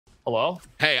Hello?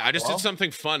 Hey, I just Hello? did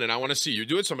something fun, and I want to see you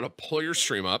do it, so I'm going to pull your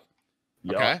stream up.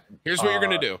 Yep. Okay? Here's what you're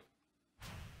going to do.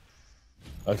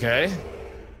 Okay.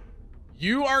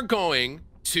 You are going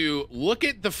to look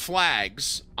at the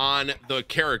flags on the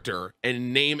character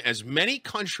and name as many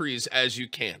countries as you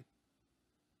can.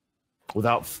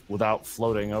 Without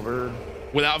floating over?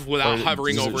 Without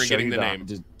hovering over and getting the name.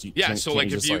 So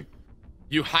like if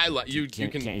you highlight, you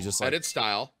can you just edit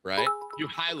style, right? You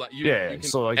highlight,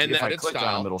 so like if I click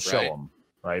on them, it'll show them,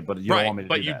 right? But you don't want me to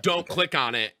do that. But you don't click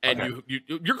on it, and you're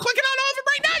clicking on all of them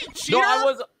right now, you cheater! No, I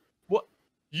was... What?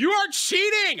 You are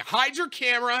cheating! Hide your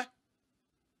camera.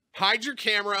 Hide your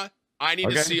camera. I need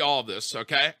to see all of this,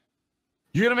 okay?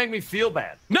 You're gonna make me feel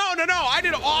bad. No, I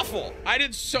did awful. I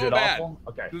did so bad. Awful?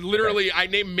 Okay. Literally, I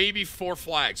named maybe 4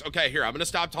 flags. Okay, here, I'm gonna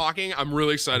stop talking. I'm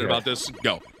really excited about this.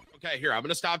 Go. Okay, here, I'm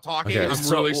gonna stop talking. I'm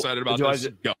really excited about this.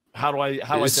 Go. How do I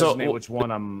designate which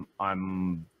one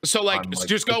I'm so like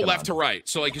just go left to right.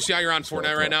 So like you see how you're on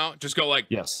Fortnite right now? Just go like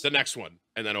the next one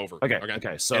and then over.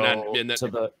 Okay.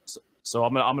 So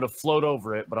I'm gonna float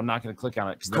over it, but I'm not gonna click on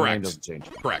it because the name doesn't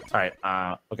change. Correct. All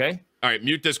right. Okay. All right.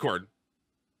 Mute Discord.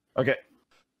 Okay.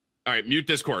 All right. Mute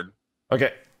Discord.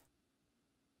 Okay.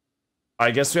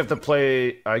 I guess we have to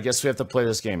play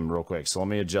this game real quick. So let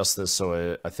me adjust this.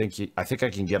 So I think I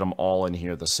can get them all in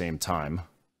here at the same time,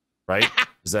 right?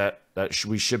 Is that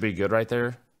we should be good right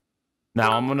there?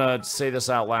 Now I'm gonna say this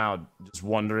out loud, just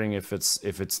wondering if this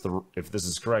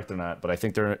is correct or not. But I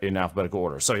think they're in alphabetical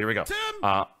order. So here we go.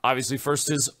 Obviously,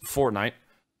 first is Fortnite,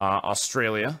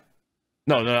 Australia.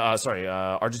 No, sorry,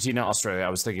 Argentina, Australia. I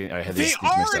was thinking I had these mixed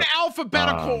up. They are in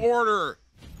alphabetical order.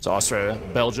 So Australia,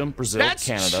 Belgium, Brazil, Canada.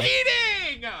 That's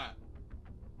cheating!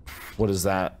 What is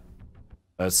that?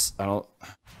 It's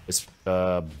is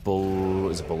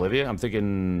it Bolivia? I'm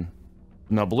thinking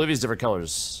no, Bolivia's different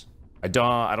colors. I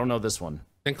don't know this one.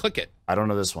 Then click it. I don't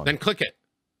know this one. Then click it.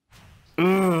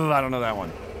 I don't know that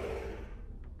one.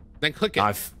 Then click it.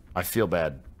 I feel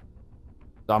bad.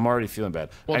 I'm already feeling bad.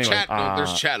 Well, anyway,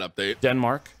 there's chat update.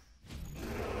 Denmark.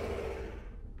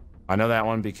 I know that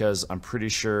one because I'm pretty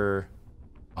sure.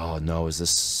 Oh no, is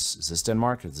this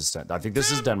Denmark? I think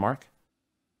this is Denmark.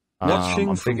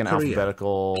 I'm thinking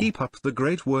alphabetical. Keep up the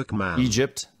great work, man.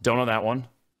 Egypt. Don't know that one.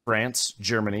 France,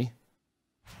 Germany.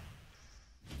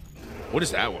 What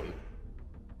is that one?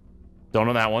 Don't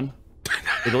know that one.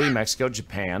 Italy, Mexico,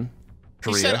 Japan,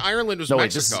 Korea. He said Ireland was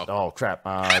Mexico. Oh crap.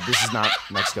 This is not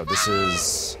Mexico. This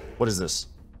is, what is this?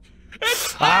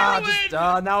 It's Ireland!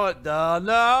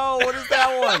 No, what is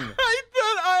that one?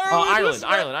 I said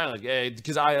Ireland. Ireland. Yeah,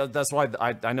 because that's why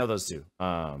I know those two.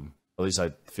 At least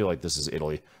I feel like this is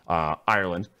Italy.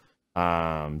 Ireland,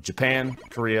 Japan,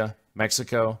 Korea,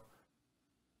 Mexico.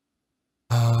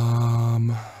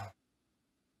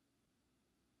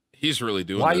 He's really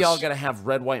doing why this. y'all gotta have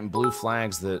red, white, and blue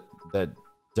flags that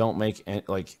don't make any,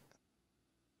 like.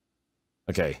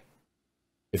 Okay,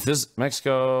 if this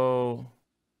Mexico,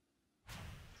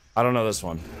 I don't know this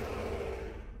one.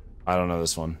 I don't know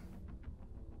this one.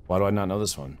 Why do I not know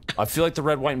this one? I feel like the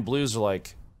red, white, and blues are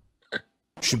like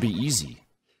should be easy,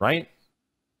 right?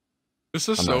 This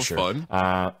is so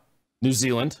fun. New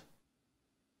Zealand.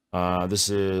 This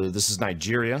is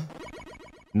Nigeria.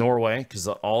 Norway, because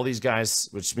all these guys,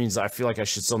 which means I feel like I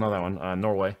should still know that one.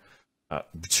 Norway.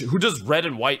 Who does red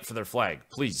and white for their flag?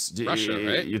 Please. Russia,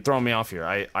 right? You're throwing me off here.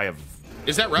 I have.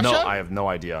 Is that Russia? No, I have no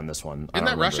idea on this one. Isn't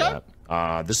that Russia?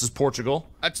 This is Portugal.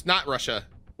 That's not Russia.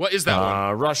 What is that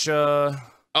one? Russia.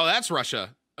 Oh, that's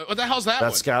Russia. What the hell's that one?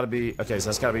 That's got to be, okay, so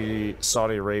that's got to be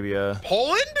Saudi Arabia.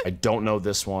 Poland? I don't know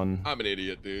this one. I'm an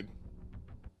idiot, dude.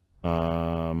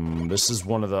 This is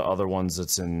one of the other ones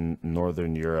that's in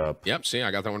Northern Europe. Yep, see,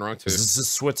 I got that one wrong too. This is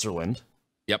Switzerland.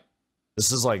 Yep.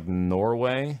 This is like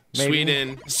Norway,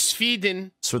 maybe?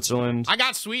 Sweden. Switzerland. I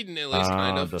got Sweden at least,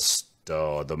 kind of.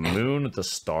 The moon, the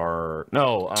star.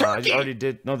 No, I already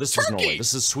did. No, this is Norway.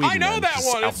 This is Sweden. I know that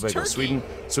one. It's Turkey. Sweden,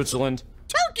 Switzerland.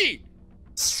 Turkey.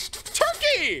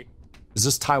 Turkey. Is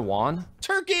this Taiwan?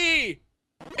 Turkey.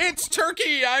 It's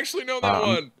Turkey. I actually know that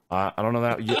one. I don't know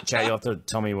that. Chat, you'll have to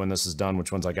tell me when this is done,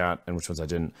 which ones I got and which ones I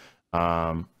didn't.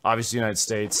 Obviously, United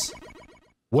States.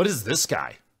 What is this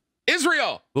guy?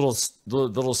 Israel. Little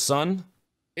son.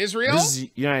 Israel. This is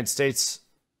United States.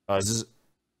 Is this?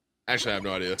 Actually, I have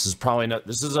no idea. This is probably not.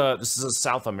 This is a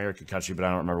South American country, but I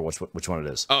don't remember which one it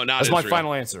is. Oh, not That's Israel. my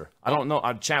final answer. I don't know.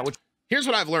 Chat. Here's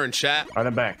what I've learned, chat. All right,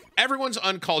 I'm back. Everyone's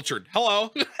uncultured.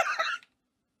 Hello.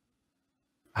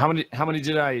 How many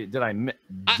did I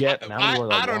get?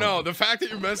 I don't know. The fact that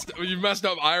you messed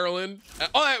up Ireland.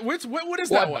 Oh, what is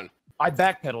that one? I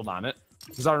backpedaled on it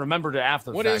because I remembered it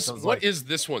after the fact. What is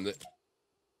this one?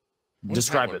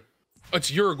 Describe it. It's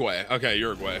Uruguay. Okay,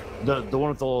 Uruguay. The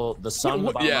one with the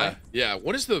sun. Yeah.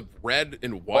 What is the red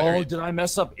and white? Oh, did I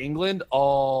mess up England?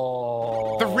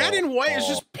 Oh. The red and white is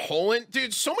just Poland,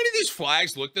 dude. So many of these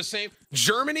flags look the same.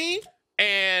 Germany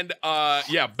and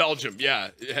yeah, Belgium. Yeah.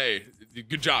 Hey,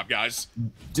 good job, guys.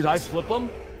 Did I flip them?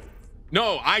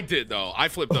 No, I did though. I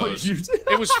flipped those.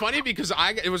 It was funny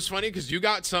because you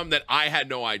got some that I had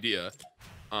no idea.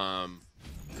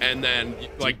 And then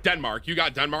like Denmark, you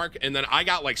got Denmark, and then I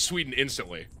got like Sweden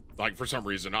instantly. Like for some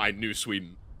reason, I knew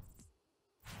Sweden.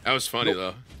 That was funny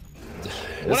though.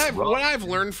 What I've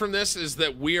learned from this is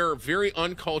that we are very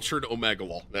uncultured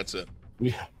omegalol. That's it.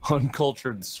 Yeah,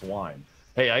 uncultured swine.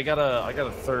 Hey, I got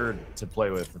a third to play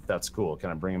with. If that's cool,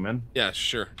 can I bring him in? Yeah,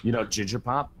 sure. You know Ginger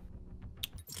Pop?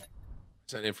 Is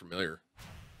that name familiar?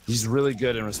 He's really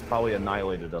good and has probably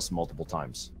annihilated us multiple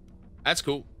times. That's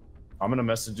cool. I'm gonna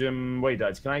message him. Wait,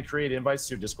 guys, can I create invites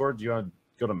to your Discord? Do you want to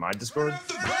go to my Discord?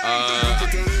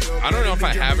 I don't know if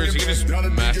I have yours. You can just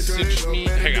message me.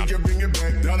 Hang on. Thank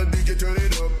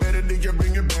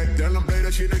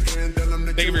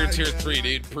you for your tier 3,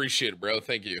 dude. Appreciate it, bro.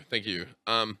 Thank you. Thank you.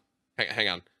 Hang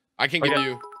on. I can give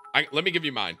you. Let me give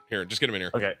you mine. Here, just get him in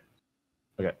here. Okay.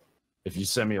 Okay. If you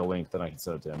send me a link, then I can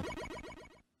send it to him.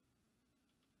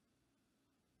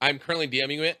 I'm currently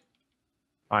DMing you it.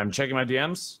 I'm checking my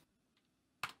DMs.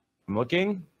 I'm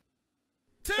looking.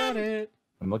 Got it.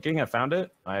 I'm looking. I found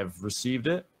it. I've received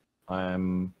it. I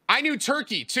knew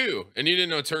Turkey too, and you didn't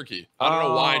know Turkey. I don't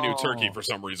know why I knew Turkey for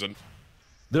some reason.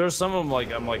 There's some of them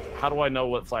like I'm like, how do I know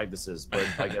what flag this is? But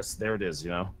I guess there it is,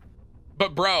 you know.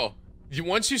 But bro,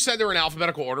 once you said they were in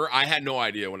alphabetical order, I had no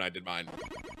idea when I did mine,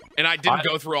 and I didn't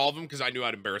go through all of them because I knew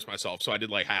I'd embarrass myself, so I did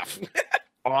like half.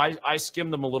 Oh, I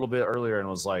skimmed them a little bit earlier and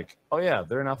was like, oh yeah,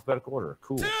 they're in alphabetical order.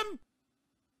 Cool. Tim!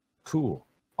 Cool.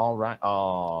 All right.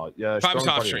 Oh yeah. Five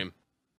off stream.